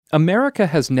America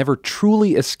has never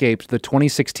truly escaped the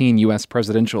 2016 U.S.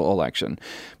 presidential election.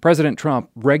 President Trump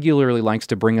regularly likes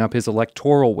to bring up his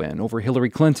electoral win over Hillary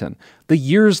Clinton. The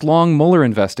years-long Mueller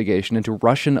investigation into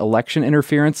Russian election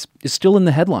interference is still in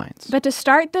the headlines. But to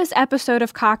start this episode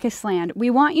of Caucus Land, we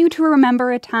want you to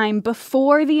remember a time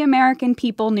before the American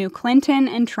people knew Clinton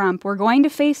and Trump were going to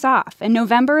face off in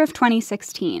November of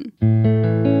 2016.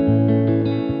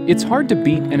 It's hard to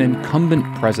beat an incumbent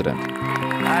president.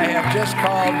 I have just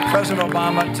called President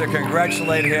Obama to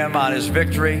congratulate him on his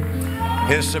victory.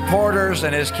 His supporters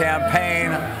and his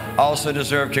campaign also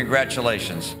deserve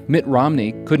congratulations. Mitt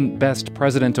Romney couldn't best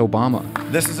President Obama.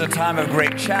 This is a time of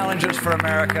great challenges for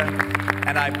America,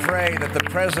 and I pray that the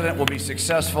president will be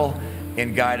successful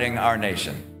in guiding our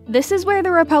nation. This is where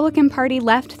the Republican Party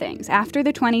left things after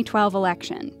the 2012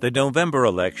 election. The November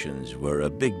elections were a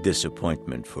big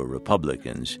disappointment for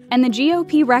Republicans. And the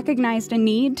GOP recognized a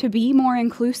need to be more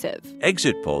inclusive.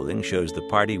 Exit polling shows the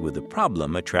party with a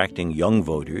problem attracting young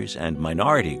voters and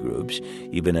minority groups,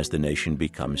 even as the nation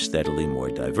becomes steadily more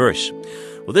diverse.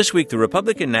 Well, this week, the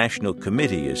Republican National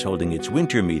Committee is holding its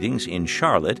winter meetings in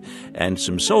Charlotte, and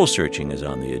some soul-searching is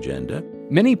on the agenda.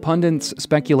 Many pundits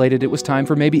speculated it was time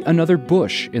for maybe another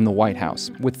Bush in the White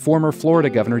House, with former Florida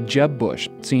Governor Jeb Bush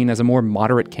seen as a more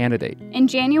moderate candidate. In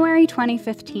January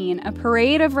 2015, a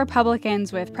parade of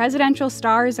Republicans with presidential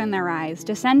stars in their eyes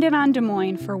descended on Des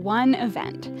Moines for one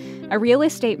event. A real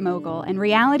estate mogul and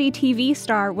reality TV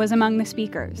star was among the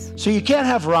speakers. So you can't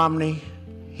have Romney,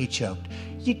 he choked.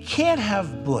 You can't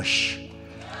have Bush.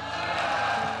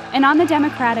 And on the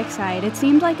Democratic side, it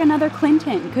seemed like another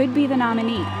Clinton could be the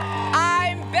nominee.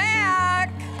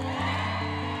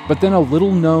 But then a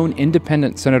little-known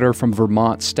independent senator from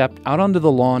Vermont stepped out onto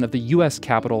the lawn of the U.S.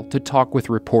 Capitol to talk with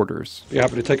reporters. Be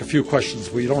happy to take a few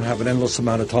questions. We don't have an endless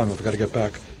amount of time. We've got to get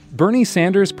back. Bernie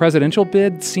Sanders' presidential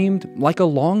bid seemed like a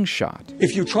long shot.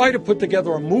 If you try to put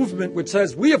together a movement which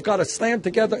says we have got to stand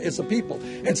together as a people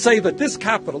and say that this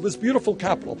capital, this beautiful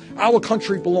capital, our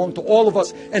country belonged to all of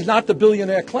us and not the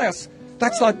billionaire class,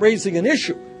 that's not raising an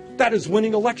issue. That is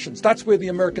winning elections. That's where the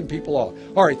American people are.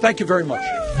 All right, thank you very much.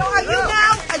 So are you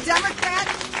now a Democrat?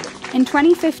 In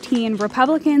 2015,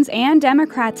 Republicans and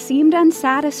Democrats seemed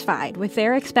unsatisfied with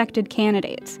their expected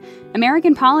candidates.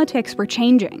 American politics were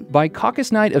changing. By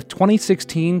caucus night of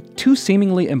 2016, two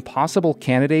seemingly impossible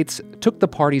candidates took the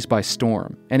parties by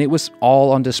storm, and it was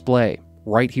all on display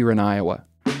right here in Iowa.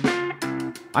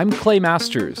 I'm Clay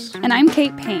Masters. And I'm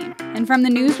Kate Payne. And from the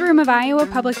newsroom of Iowa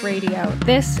Public Radio,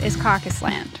 this is Caucus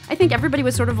Land. I think everybody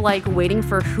was sort of like waiting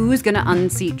for who's going to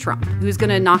unseat Trump, who's going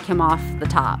to knock him off the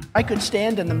top. I could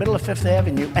stand in the middle of Fifth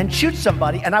Avenue and shoot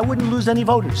somebody, and I wouldn't lose any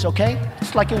voters, okay?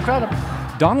 It's like incredible.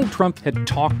 Donald Trump had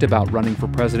talked about running for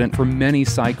president for many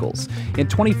cycles. In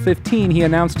 2015, he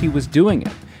announced he was doing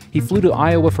it. He flew to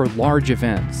Iowa for large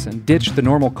events and ditched the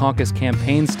normal caucus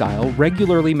campaign style,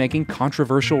 regularly making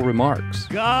controversial remarks.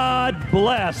 God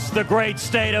bless the great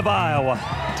state of Iowa.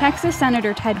 Texas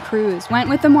Senator Ted Cruz went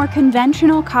with the more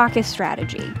conventional caucus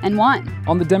strategy and won.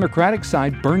 On the Democratic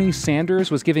side, Bernie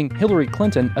Sanders was giving Hillary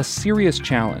Clinton a serious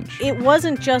challenge. It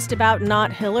wasn't just about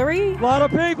not Hillary. A lot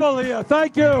of people here.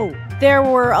 Thank you. There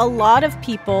were a lot of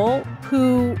people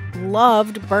who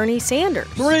loved Bernie Sanders.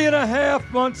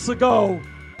 3.5 months ago,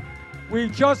 we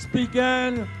just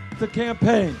began the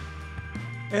campaign,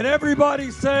 and everybody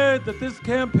said that this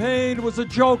campaign was a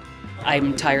joke.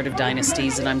 I'm tired of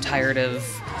dynasties, and I'm tired of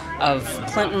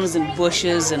Clintons and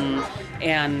Bushes,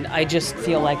 and I just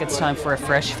feel like it's time for a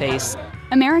fresh face.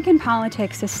 American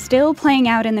politics is still playing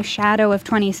out in the shadow of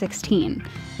 2016.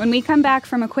 When we come back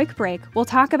from a quick break, we'll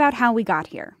talk about how we got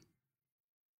here.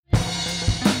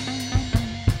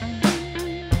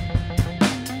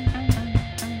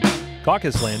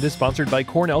 Caucus Land is sponsored by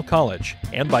Cornell College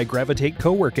and by Gravitate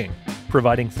Co-working,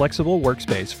 providing flexible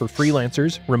workspace for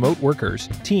freelancers, remote workers,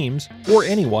 teams, or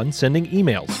anyone sending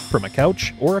emails from a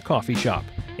couch or a coffee shop,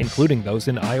 including those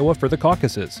in Iowa for the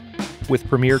caucuses. With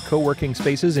premier co-working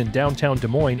spaces in downtown Des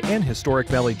Moines and historic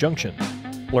Valley Junction.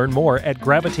 Learn more at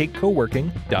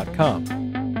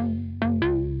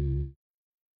gravitatecoworking.com.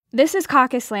 This is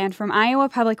Caucus Land from Iowa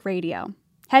Public Radio.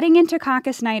 Heading into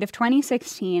caucus night of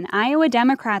 2016, Iowa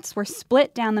Democrats were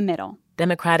split down the middle.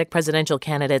 Democratic presidential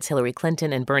candidates Hillary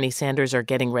Clinton and Bernie Sanders are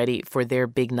getting ready for their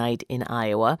big night in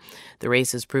Iowa. The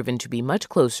race has proven to be much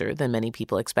closer than many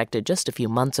people expected just a few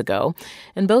months ago,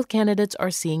 and both candidates are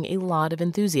seeing a lot of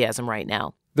enthusiasm right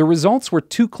now. The results were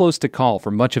too close to call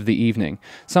for much of the evening.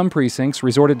 Some precincts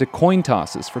resorted to coin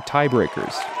tosses for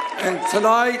tiebreakers. And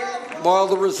tonight, while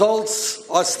the results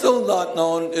are still not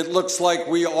known, it looks like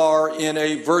we are in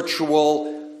a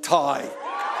virtual tie.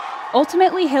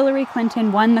 Ultimately, Hillary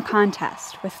Clinton won the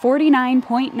contest with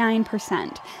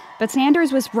 49.9%, but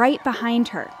Sanders was right behind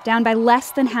her, down by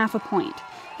less than half a point.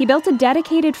 He built a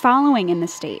dedicated following in the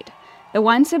state. The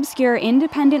once obscure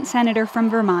independent senator from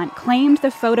Vermont claimed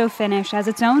the photo finish as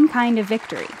its own kind of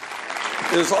victory.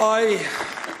 As I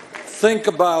think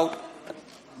about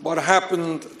what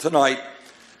happened tonight,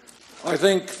 I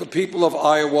think the people of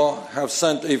Iowa have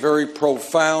sent a very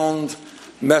profound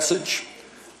message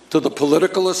to the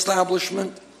political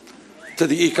establishment, to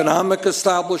the economic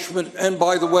establishment, and,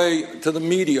 by the way, to the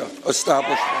media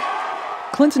establishment.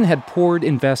 Clinton had poured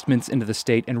investments into the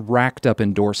state and racked up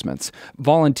endorsements.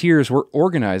 Volunteers were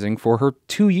organizing for her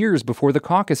 2 years before the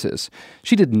caucuses.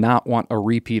 She did not want a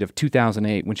repeat of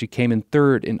 2008 when she came in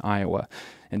third in Iowa.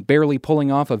 And barely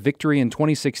pulling off a victory in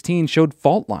 2016 showed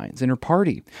fault lines in her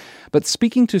party. But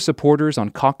speaking to supporters on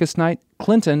caucus night,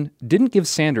 Clinton didn't give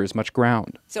Sanders much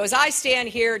ground. So as I stand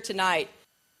here tonight,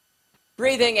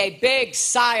 breathing a big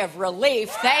sigh of relief,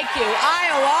 thank you,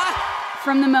 Iowa.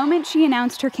 From the moment she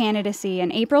announced her candidacy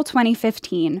in April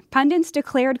 2015, pundits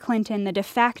declared Clinton the de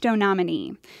facto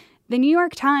nominee. The New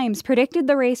York Times predicted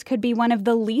the race could be one of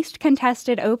the least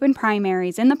contested open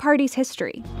primaries in the party's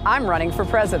history. I'm running for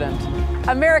president.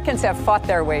 Americans have fought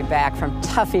their way back from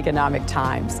tough economic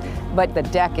times, but the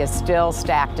deck is still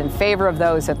stacked in favor of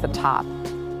those at the top.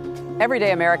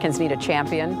 Everyday Americans need a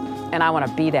champion, and I want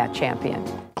to be that champion.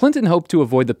 Clinton hoped to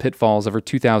avoid the pitfalls of her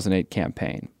 2008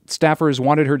 campaign. Staffers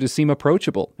wanted her to seem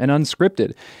approachable and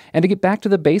unscripted, and to get back to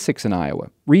the basics in Iowa,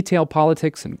 retail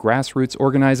politics and grassroots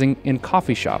organizing in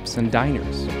coffee shops and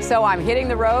diners. So I'm hitting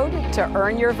the road to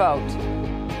earn your vote,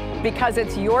 because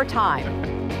it's your time,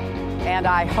 and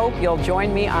I hope you'll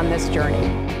join me on this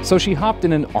journey. So she hopped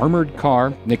in an armored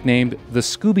car nicknamed the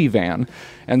Scooby Van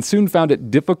and soon found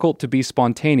it difficult to be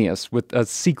spontaneous with a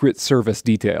Secret Service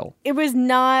detail. It was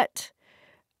not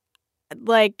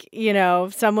like,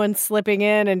 someone slipping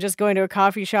in and just going to a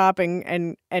coffee shop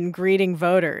and greeting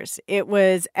voters.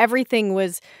 Everything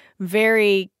was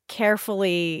very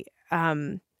carefully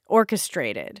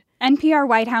orchestrated. NPR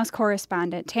White House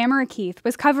correspondent Tamara Keith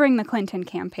was covering the Clinton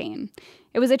campaign.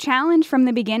 It was a challenge from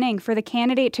the beginning for the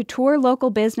candidate to tour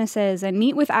local businesses and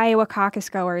meet with Iowa caucus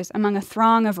goers among a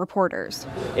throng of reporters.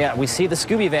 Yeah, we see the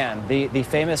Scooby Van. The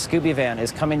famous Scooby Van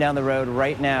is coming down the road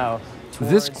right now.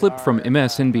 This clip from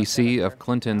MSNBC of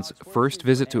Clinton's first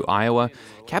visit to Iowa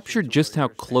captured just how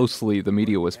closely the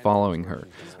media was following her.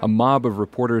 A mob of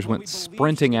reporters went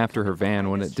sprinting after her van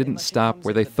when it didn't stop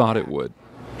where they thought it would.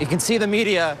 You can see the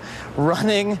media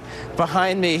running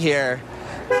behind me here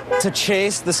to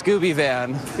chase the Scooby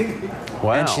Van.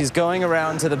 Wow. And she's going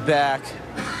around to the back.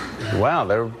 Wow,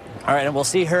 all right, and we'll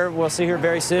see her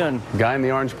very soon. Guy in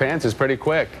the orange pants is pretty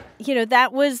quick.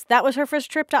 That was her first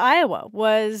trip to Iowa,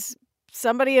 was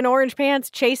somebody in orange pants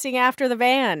chasing after the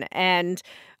van, and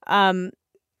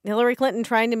Hillary Clinton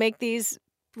trying to make these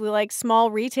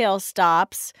small retail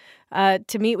stops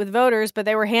to meet with voters, but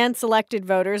they were hand-selected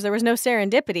voters. There was no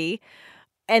serendipity.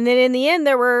 And then in the end,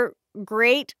 there were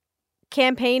great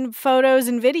campaign photos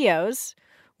and videos,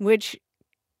 which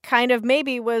kind of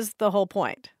maybe was the whole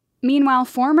point. Meanwhile,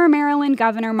 former Maryland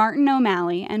Governor Martin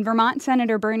O'Malley and Vermont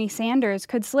Senator Bernie Sanders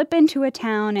could slip into a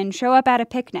town and show up at a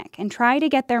picnic and try to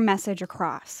get their message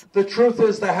across. The truth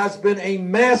is there has been a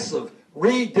massive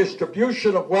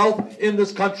redistribution of wealth in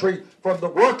this country from the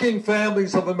working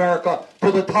families of America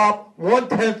to the top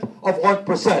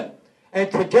 0.1%. And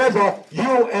together,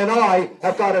 you and I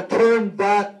have got to turn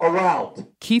that around.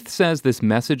 Keith says this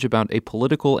message about a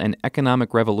political and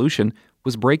economic revolution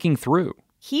was breaking through.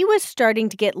 He was starting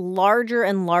to get larger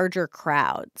and larger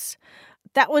crowds.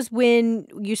 That was when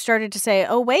you started to say,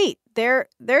 oh, wait,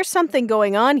 there's something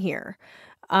going on here.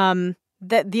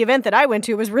 The event that I went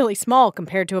to was really small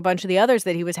compared to a bunch of the others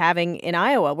that he was having in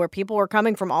Iowa, where people were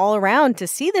coming from all around to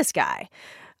see this guy.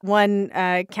 One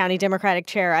county Democratic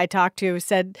chair I talked to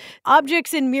said,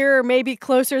 objects in mirror may be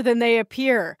closer than they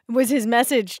appear, was his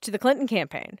message to the Clinton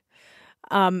campaign.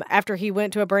 After he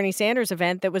went to a Bernie Sanders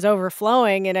event that was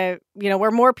overflowing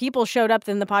where more people showed up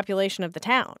than the population of the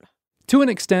town. To an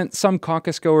extent, some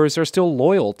caucus goers are still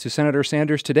loyal to Senator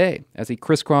Sanders today, as he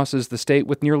crisscrosses the state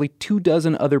with nearly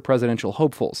 24 other presidential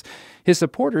hopefuls. His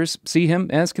supporters see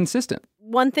him as consistent.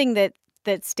 One thing that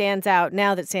stands out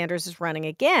now that Sanders is running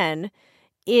again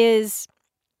is,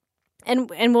 and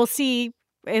we'll see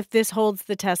if this holds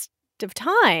the test of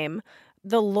time,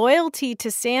 the loyalty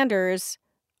to Sanders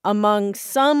among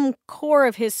some core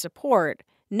of his support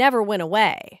never went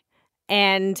away.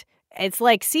 And it's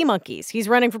like sea monkeys. He's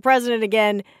running for president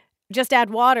again, just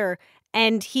add water,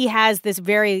 and he has this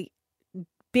very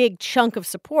big chunk of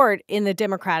support in the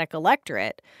Democratic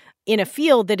electorate. in a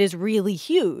field that is really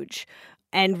huge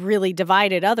and really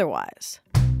divided otherwise.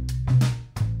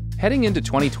 Heading into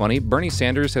 2020, Bernie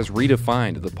Sanders has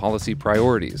redefined the policy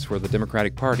priorities for the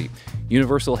Democratic Party.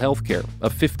 Universal health care, a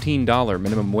 $15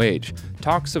 minimum wage,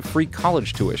 talks of free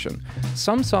college tuition.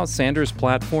 Some saw Sanders'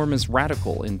 platform as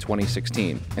radical in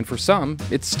 2016, and for some,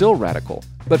 it's still radical.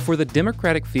 But for the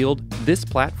Democratic field, this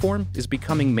platform is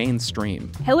becoming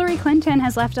mainstream. Hillary Clinton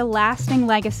has left a lasting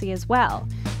legacy as well.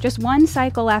 Just one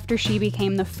cycle after she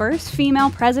became the first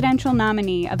female presidential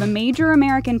nominee of a major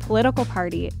American political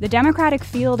party, the Democratic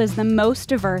field is the most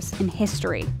diverse in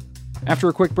history. After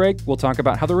a quick break, we'll talk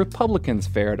about how the Republicans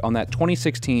fared on that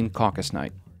 2016 caucus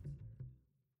night.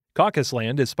 Caucus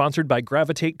Land is sponsored by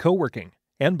Gravitate Co-working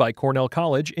and by Cornell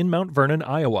College in Mount Vernon,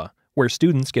 Iowa, where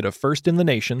students get a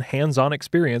first-in-the-nation hands-on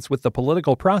experience with the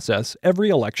political process every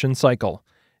election cycle.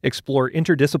 Explore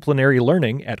interdisciplinary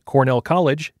learning at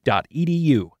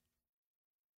cornellcollege.edu.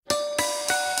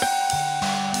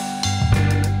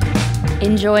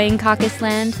 Enjoying Caucus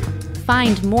Land?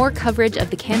 Find more coverage of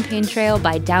the campaign trail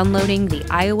by downloading the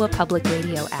Iowa Public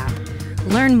Radio app.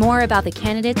 Learn more about the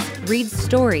candidates, read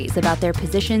stories about their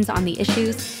positions on the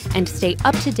issues, and stay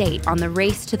up to date on the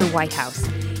race to the White House.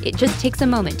 It just takes a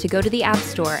moment to go to the App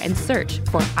Store and search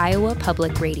for Iowa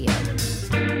Public Radio.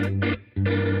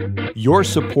 Your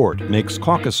support makes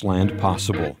Caucus Land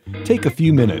possible. Take a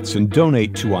few minutes and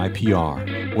donate to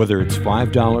IPR. Whether it's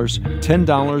 $5,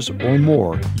 $10, or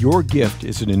more, your gift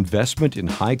is an investment in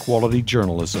high-quality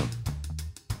journalism.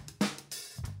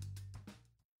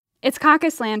 It's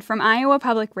Caucus Land from Iowa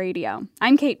Public Radio.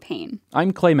 I'm Kate Payne.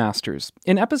 I'm Clay Masters.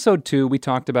 In episode 2, we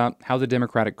talked about how the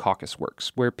Democratic caucus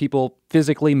works, where people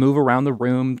physically move around the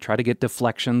room, try to get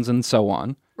deflections, and so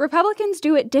on. Republicans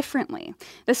do it differently.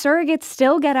 The surrogates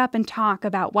still get up and talk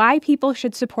about why people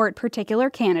should support particular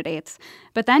candidates,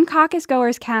 but then caucus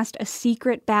goers cast a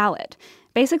secret ballot,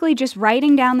 basically just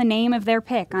writing down the name of their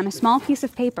pick on a small piece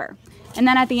of paper. And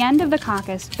then at the end of the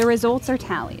caucus, the results are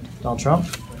tallied. Donald Trump?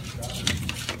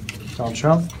 Donald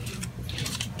Trump?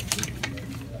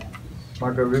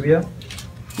 Marco Rubio?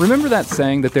 Remember that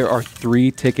saying that there are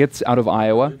 3 tickets out of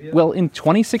Iowa? Well, in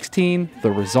 2016,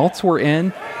 the results were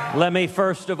in. Let me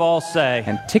first of all say,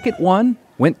 and ticket 1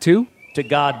 went to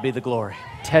God be the glory.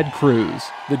 Ted Cruz,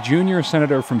 the junior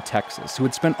senator from Texas, who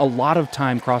had spent a lot of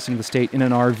time crossing the state in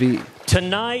an RV.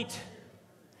 Tonight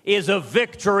is a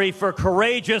victory for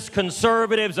courageous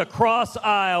conservatives across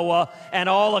Iowa and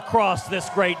all across this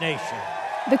great nation.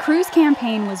 The Cruz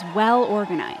campaign was well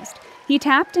organized. He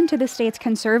tapped into the state's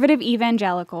conservative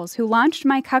evangelicals who launched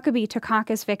Mike Huckabee to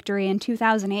caucus victory in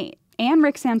 2008 and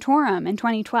Rick Santorum in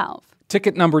 2012.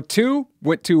 Ticket number 2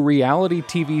 went to reality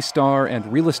TV star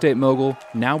and real estate mogul,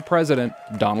 now President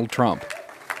Donald Trump.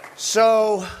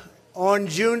 So, on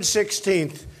June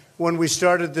 16th, when we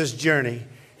started this journey,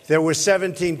 there were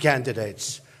 17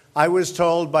 candidates. I was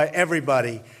told by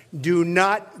everybody, do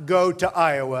not go to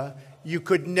Iowa. You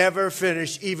could never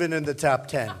finish even in the top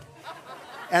 10.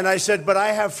 And I said, but I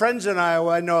have friends in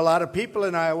Iowa. I know a lot of people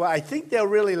in Iowa. I think they'll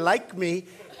really like me.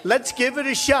 Let's give it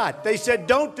a shot. They said,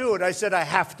 don't do it. I said, I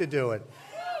have to do it.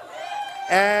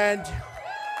 And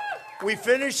we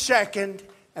finished second.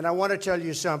 And I want to tell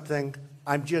you something.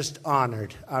 I'm just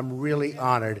honored. I'm really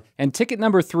honored. And ticket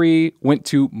number 3 went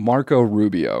to Marco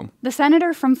Rubio. The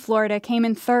senator from Florida came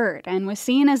in third and was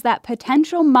seen as that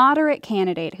potential moderate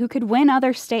candidate who could win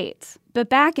other states. But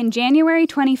back in January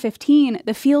 2015,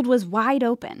 the field was wide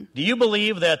open. Do you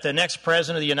believe that the next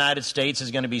president of the United States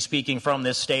is going to be speaking from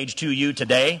this stage to you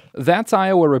today? That's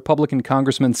Iowa Republican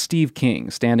Congressman Steve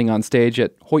King standing on stage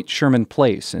at Hoyt Sherman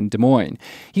Place in Des Moines.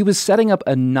 He was setting up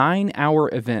a 9-hour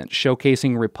event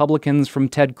showcasing Republicans from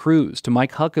Ted Cruz to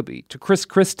Mike Huckabee to Chris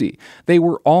Christie. They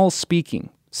were all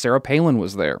speaking. Sarah Palin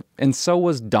was there, and so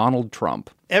was Donald Trump.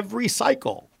 Every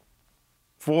cycle,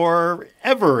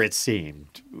 forever it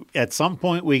seemed, at some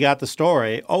point we got the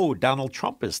story, oh, Donald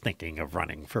Trump is thinking of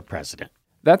running for president.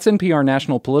 That's NPR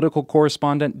national political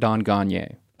correspondent Don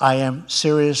Gagné. I am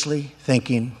seriously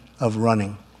thinking of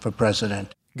running for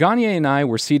president. Gagné and I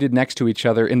were seated next to each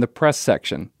other in the press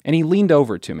section, and he leaned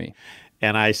over to me.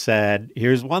 And I said,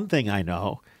 here's one thing I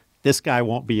know. This guy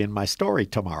won't be in my story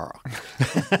tomorrow.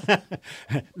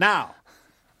 Now,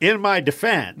 in my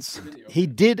defense, he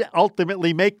did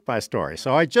ultimately make my story,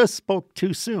 so I just spoke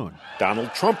too soon.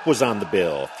 Donald Trump was on the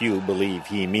bill. Few believe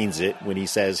he means it when he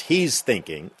says he's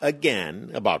thinking,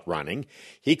 again, about running.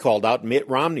 He called out Mitt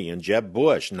Romney and Jeb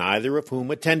Bush, neither of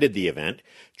whom attended the event.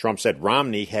 Trump said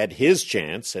Romney had his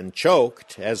chance and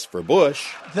choked. As for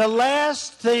Bush, the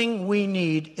last thing we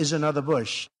need is another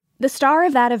Bush. The star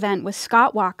of that event was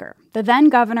Scott Walker, the then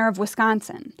governor of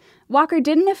Wisconsin. Walker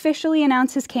didn't officially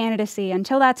announce his candidacy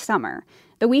until that summer.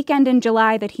 The weekend in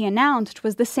July that he announced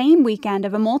was the same weekend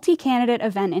of a multi-candidate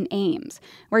event in Ames,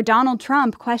 where Donald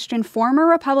Trump questioned former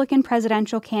Republican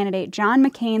presidential candidate John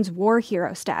McCain's war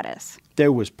hero status.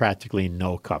 There was practically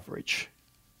no coverage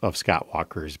of Scott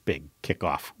Walker's big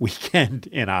kickoff weekend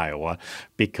in Iowa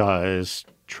because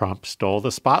Trump stole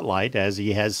the spotlight, as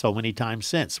he has so many times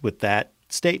since, with that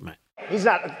statement. He's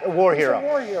not a war hero. He's a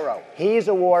war hero. He's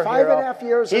a war hero. 5.5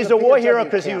 years. He's a war hero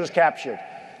because he was captured.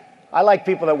 I like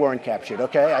people that weren't captured,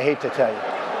 okay? I hate to tell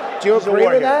you. Do you agree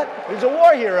with that? He's a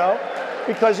war hero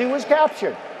because he was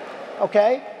captured,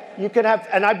 okay? You can have,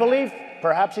 and I believe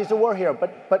perhaps he's a war hero,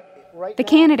 but right the now,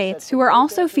 candidates, who were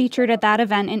also featured at that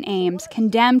event in Ames,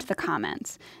 condemned the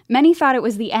comments. Many thought it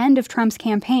was the end of Trump's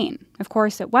campaign. Of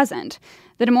course, it wasn't.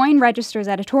 The Des Moines Register's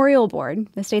editorial board,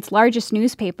 the state's largest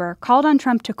newspaper, called on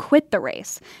Trump to quit the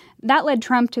race. That led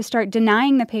Trump to start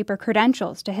denying the paper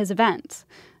credentials to his events.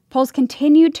 Polls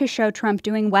continued to show Trump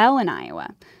doing well in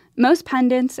Iowa. Most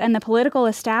pundits and the political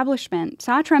establishment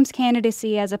saw Trump's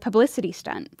candidacy as a publicity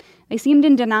stunt. They seemed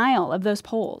in denial of those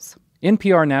polls.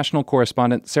 NPR national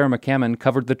correspondent Sarah McCammon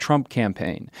covered the Trump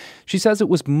campaign. She says it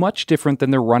was much different than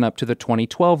the run-up to the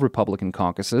 2012 Republican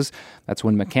caucuses. That's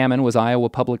when McCammon was Iowa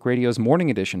Public Radio's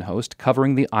Morning Edition host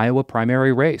covering the Iowa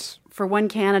primary race. For one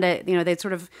candidate, they'd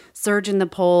sort of surge in the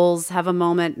polls, have a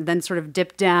moment, then sort of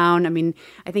dip down. I mean,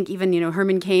 I think even,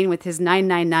 Herman Cain with his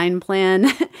 999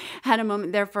 plan had a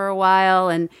moment there for a while.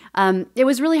 And it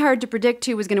was really hard to predict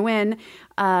who was going to win,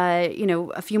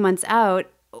 a few months out.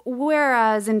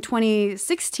 Whereas in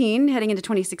 2016, heading into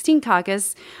 2016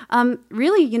 caucus,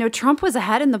 really, Trump was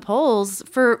ahead in the polls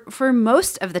for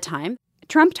most of the time.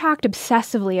 Trump talked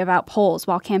obsessively about polls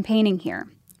while campaigning here.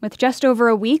 With just over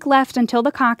a week left until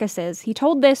the caucuses, he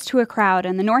told this to a crowd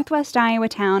in the northwest Iowa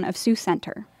town of Sioux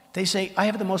Center. They say, I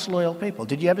have the most loyal people.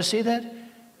 Did you ever see that?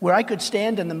 Where I could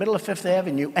stand in the middle of Fifth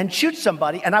Avenue and shoot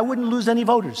somebody and I wouldn't lose any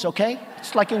voters, okay?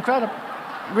 It's like incredible.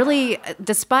 Really,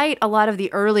 despite a lot of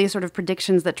the early sort of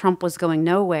predictions that Trump was going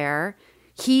nowhere,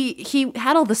 he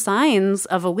had all the signs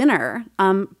of a winner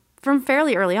from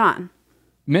fairly early on.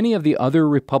 Many of the other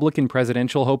Republican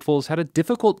presidential hopefuls had a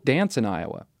difficult dance in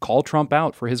Iowa, call Trump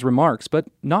out for his remarks, but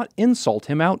not insult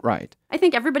him outright. I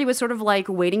think everybody was sort of like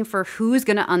waiting for who's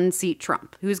going to unseat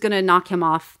Trump, who's going to knock him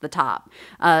off the top.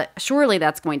 Surely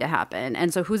that's going to happen.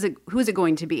 And so who's it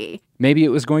going to be? Maybe it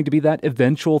was going to be that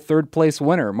eventual third-place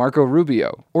winner, Marco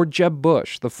Rubio, or Jeb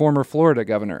Bush, the former Florida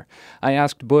governor. I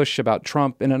asked Bush about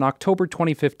Trump in an October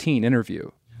 2015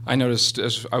 interview. I noticed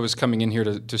as I was coming in here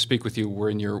to speak with you,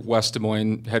 we're in your West Des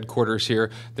Moines headquarters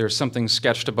here. There's something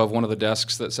sketched above one of the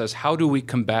desks that says, "How do we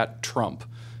combat Trump?"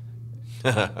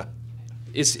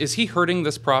 Is he hurting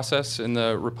this process in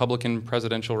the Republican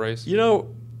presidential race?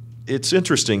 It's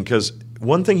interesting because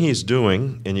one thing he's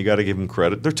doing, and you got to give him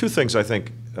credit, there are two things I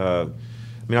think. I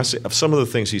say some of the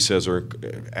things he says are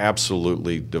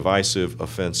absolutely divisive,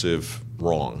 offensive,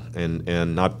 wrong,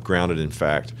 and not grounded in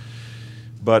fact.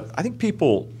 But I think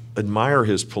people admire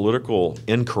his political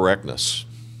incorrectness.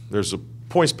 There's a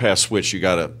points past which you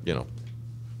got to,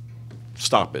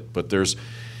 stop it. But there's,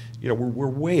 we're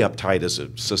way uptight as a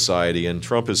society, and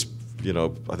Trump has,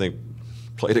 I think,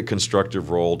 played a constructive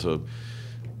role to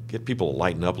get people to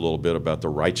lighten up a little bit about the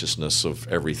righteousness of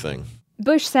everything.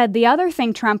 Bush said the other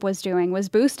thing Trump was doing was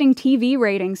boosting TV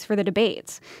ratings for the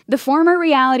debates. The former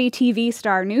reality TV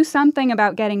star knew something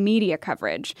about getting media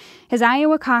coverage. His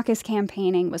Iowa caucus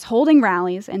campaigning was holding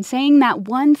rallies and saying that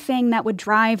one thing that would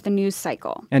drive the news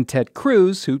cycle. And Ted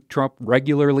Cruz, who Trump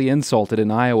regularly insulted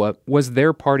in Iowa, was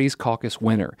their party's caucus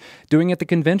winner, doing it the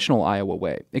conventional Iowa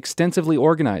way, extensively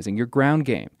organizing your ground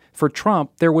game. For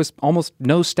Trump, there was almost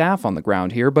no staff on the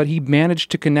ground here, but he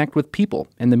managed to connect with people,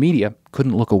 and the media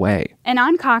couldn't look away. And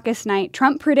on caucus night,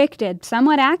 Trump predicted,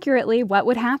 somewhat accurately, what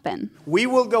would happen. We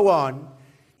will go on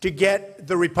to get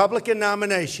the Republican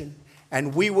nomination,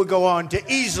 and we will go on to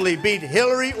easily beat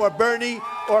Hillary or Bernie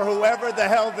or whoever the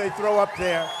hell they throw up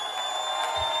there.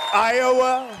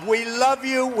 Iowa, we love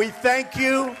you. We thank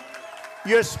you.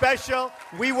 You're special.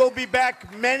 We will be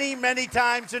back many, many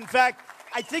times. In fact,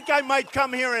 I think I might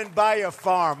come here and buy a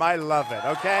farm. I love it,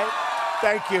 okay?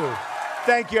 Thank you.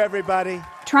 Thank you, everybody.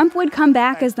 Trump would come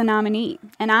back as the nominee,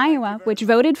 and Iowa, which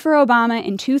voted for Obama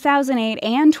in 2008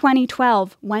 and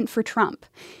 2012, went for Trump.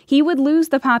 He would lose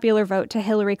the popular vote to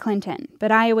Hillary Clinton,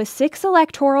 but Iowa's 6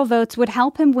 electoral votes would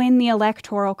help him win the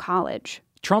Electoral College.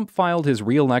 Trump filed his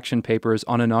re-election papers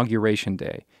on Inauguration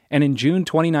Day, and in June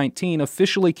 2019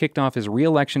 officially kicked off his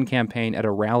re-election campaign at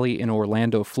a rally in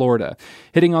Orlando, Florida,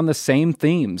 hitting on the same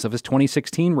themes of his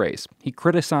 2016 race. He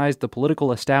criticized the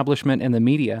political establishment and the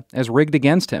media as rigged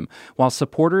against him, while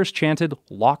supporters chanted,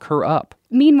 "Lock her up."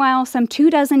 Meanwhile, some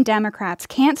 24 Democrats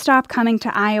can't stop coming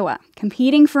to Iowa,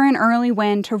 competing for an early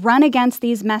win to run against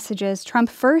these messages Trump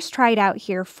first tried out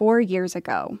here 4 years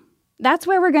ago. That's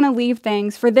where we're going to leave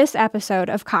things for this episode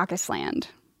of Caucus Land.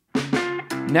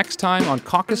 Next time on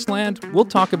Caucus Land, we'll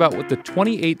talk about what the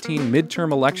 2018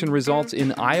 midterm election results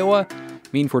in Iowa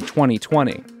mean for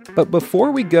 2020. But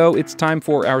before we go, it's time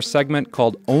for our segment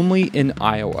called Only in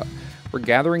Iowa. We're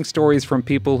gathering stories from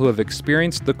people who have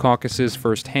experienced the caucuses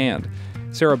firsthand.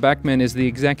 Sarah Beckman is the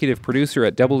executive producer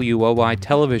at WOI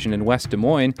Television in West Des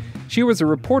Moines. She was a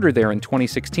reporter there in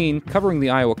 2016 covering the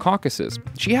Iowa caucuses.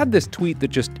 She had this tweet that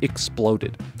just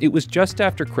exploded. It was just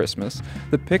after Christmas.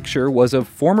 The picture was of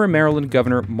former Maryland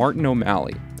Governor Martin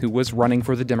O'Malley, who was running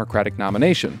for the Democratic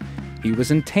nomination. He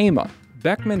was in Tama.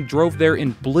 Beckman drove there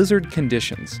in blizzard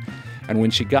conditions. And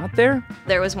when she got there,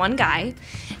 there was one guy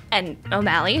and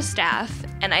O'Malley's staff,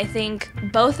 and I think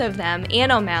both of them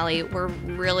and O'Malley were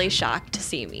really shocked to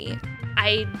see me.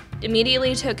 I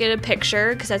immediately took a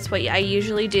picture, because that's what I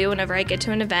usually do whenever I get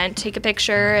to an event, take a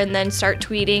picture and then start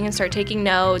tweeting and start taking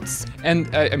notes. And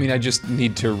I just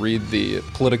need to read the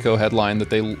Politico headline that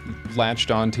they latched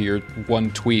onto your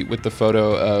one tweet with the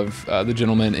photo of the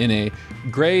gentleman in a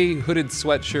gray hooded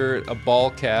sweatshirt, a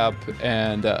ball cap,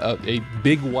 and a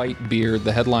big white beard.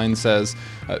 The headline says,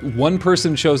 one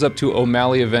person shows up to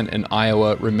O'Malley event in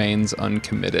Iowa, remains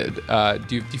uncommitted.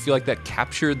 Do you feel like that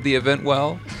captured the event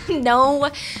well? No,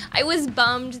 I was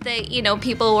bummed that,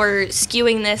 people were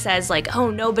skewing this as like, oh,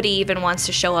 nobody even wants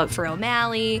to show up for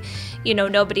O'Malley,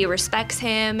 nobody respects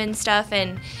him and stuff.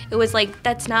 And it was like,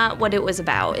 that's not what it was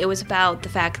about. It was about the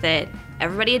fact that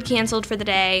everybody had canceled for the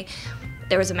day.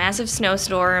 There was a massive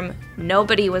snowstorm.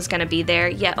 Nobody was going to be there,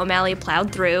 yet O'Malley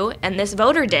plowed through, and this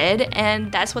voter did,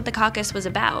 and that's what the caucus was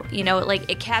about.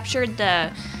 It captured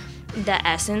the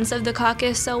essence of the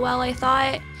caucus so well, I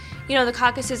thought. The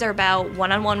caucuses are about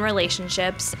one-on-one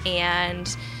relationships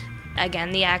and,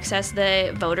 again, the access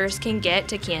that voters can get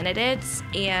to candidates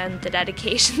and the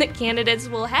dedication that candidates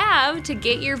will have to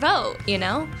get your vote,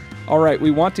 All right,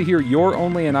 we want to hear your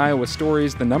Only in Iowa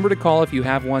stories. The number to call if you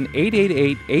have one,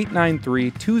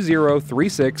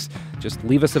 888-893-2036. Just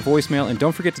leave us a voicemail, and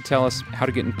don't forget to tell us how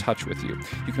to get in touch with you.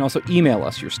 You can also email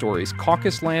us your stories,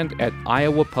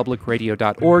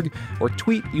 caucusland@iowapublicradio.org, or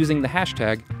tweet using the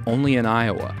hashtag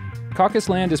 #OnlyInIowa. Caucus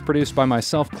Land is produced by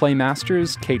myself, Clay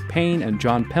Masters, Kate Payne, and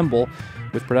John Pemble,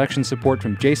 with production support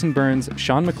from Jason Burns,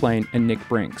 Sean McLean, and Nick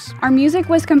Brinks. Our music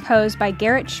was composed by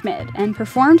Garrett Schmid and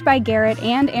performed by Garrett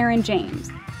and Aaron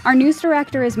James. Our news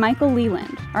director is Michael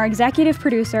Leland. Our executive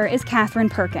producer is Catherine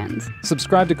Perkins.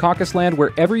 Subscribe to Caucus Land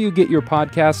wherever you get your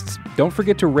podcasts. Don't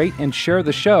forget to rate and share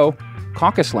the show.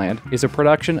 Caucus Land is a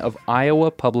production of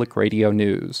Iowa Public Radio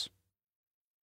News.